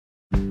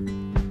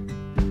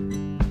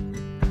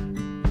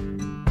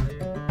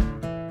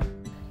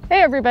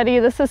everybody,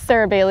 this is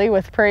Sarah Bailey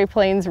with Prairie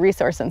Plains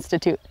Resource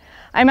Institute.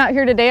 I'm out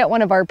here today at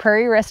one of our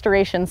prairie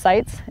restoration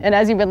sites, and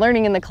as you've been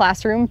learning in the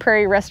classroom,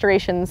 prairie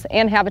restorations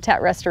and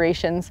habitat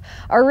restorations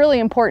are really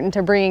important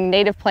to bringing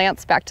native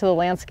plants back to the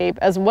landscape,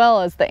 as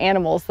well as the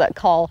animals that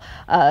call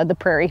the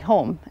prairie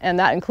home, and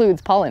that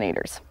includes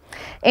pollinators.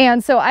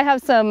 And so I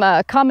have some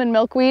common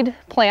milkweed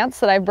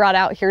plants that I've brought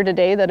out here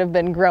today that have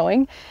been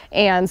growing.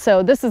 And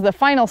so this is the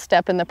final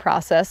step in the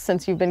process,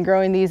 since you've been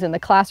growing these in the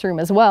classroom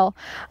as well.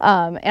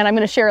 And I'm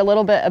going to share a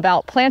little bit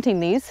about planting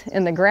these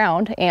in the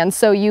ground. And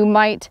so you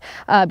might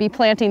be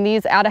planting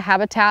these at a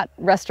habitat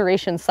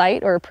restoration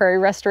site or a prairie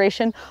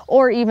restoration,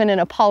 or even in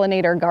a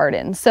pollinator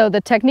garden. So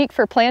the technique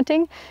for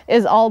planting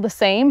is all the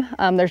same.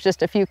 There's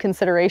just a few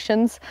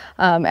considerations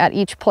at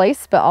each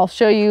place, but I'll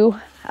show you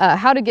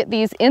how to get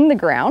these in the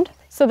ground.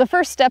 So the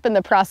first step in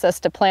the process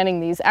to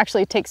planting these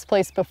actually takes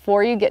place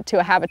before you get to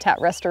a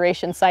habitat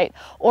restoration site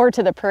or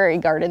to the prairie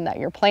garden that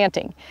you're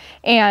planting.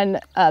 And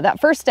that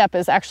first step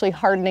is actually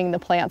hardening the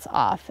plants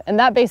off. And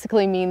that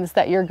basically means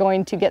that you're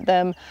going to get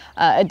them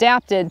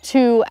adapted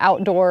to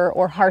outdoor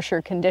or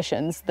harsher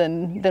conditions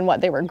than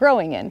what they were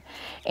growing in.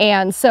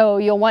 And so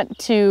you'll want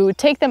to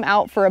take them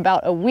out for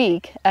about a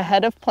week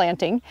ahead of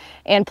planting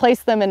and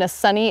place them in a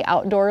sunny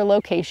outdoor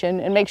location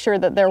and make sure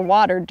that they're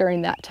watered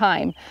during that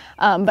time.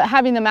 But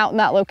having them out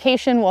in that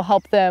location will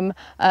help them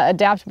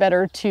adapt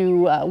better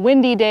to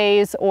windy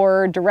days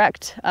or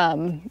direct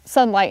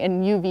sunlight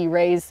and UV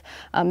rays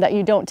that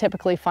you don't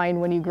typically find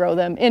when you grow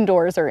them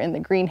indoors or in the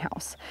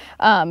greenhouse.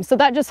 So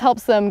that just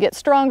helps them get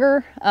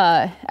stronger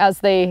as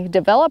they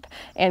develop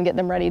and get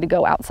them ready to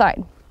go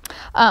outside.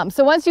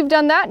 So once you've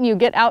done that and you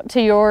get out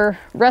to your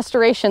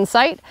restoration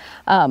site,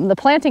 the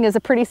planting is a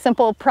pretty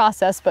simple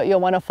process, but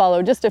you'll want to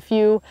follow just a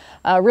few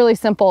really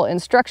simple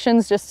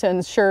instructions just to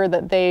ensure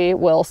that they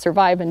will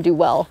survive and do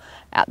well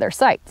at their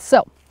site.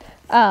 So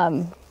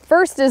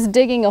first is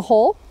digging a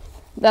hole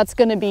that's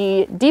going to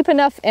be deep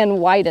enough and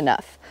wide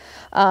enough.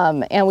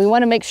 And we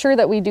want to make sure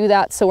that we do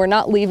that so we're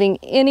not leaving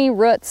any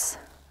roots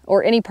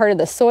or any part of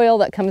the soil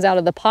that comes out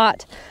of the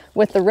pot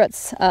with the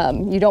roots.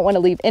 You don't want to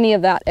leave any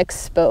of that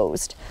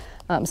exposed.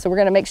 So we're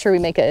going to make sure we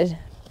make a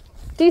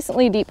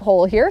decently deep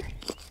hole here.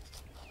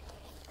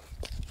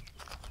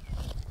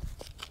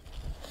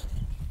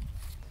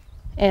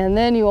 And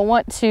then you will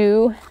want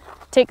to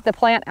take the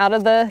plant out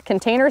of the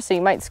container, so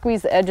you might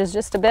squeeze the edges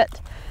just a bit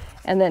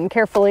and then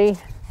carefully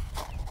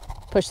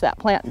push that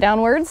plant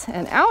downwards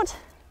and out.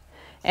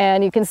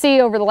 And you can see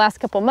over the last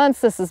couple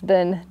months this has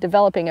been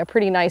developing a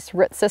pretty nice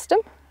root system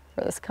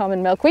for this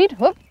common milkweed.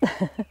 Whoop.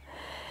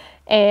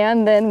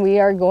 And then we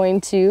are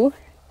going to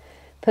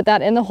put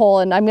that in the hole,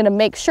 and I'm going to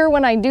make sure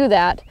when I do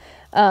that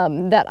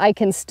that I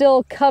can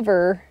still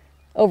cover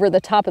over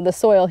the top of the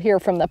soil here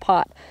from the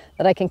pot,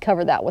 that I can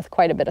cover that with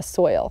quite a bit of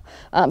soil.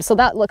 So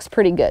that looks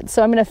pretty good.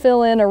 So I'm going to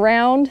fill in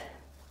around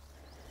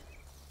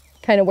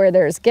kind of where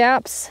there's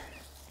gaps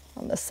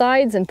on the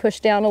sides and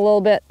push down a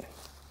little bit,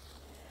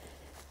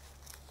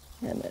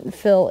 and then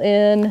fill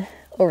in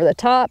over the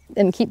top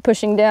and keep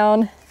pushing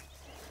down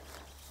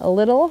a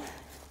little.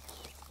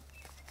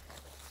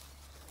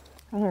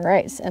 All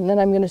right, and then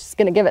I'm just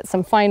gonna give it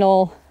some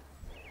final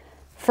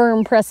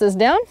firm presses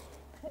down,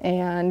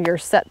 and you're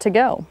set to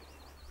go.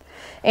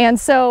 And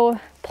so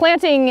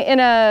planting in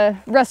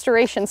a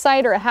restoration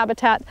site or a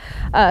habitat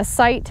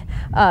site,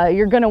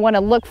 you're going to want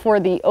to look for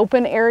the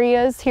open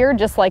areas here,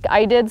 just like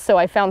I did. So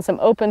I found some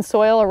open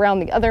soil around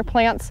the other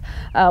plants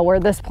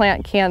where this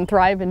plant can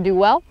thrive and do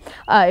well.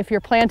 If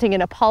you're planting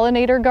in a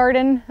pollinator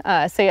garden,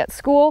 say at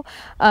school,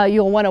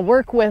 you'll want to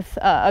work with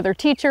other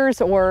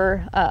teachers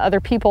or other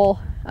people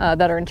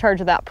that are in charge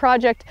of that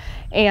project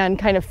and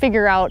kind of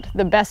figure out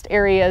the best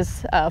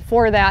areas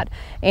for that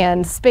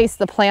and space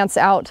the plants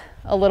out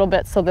a little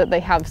bit so that they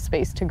have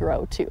space to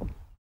grow too.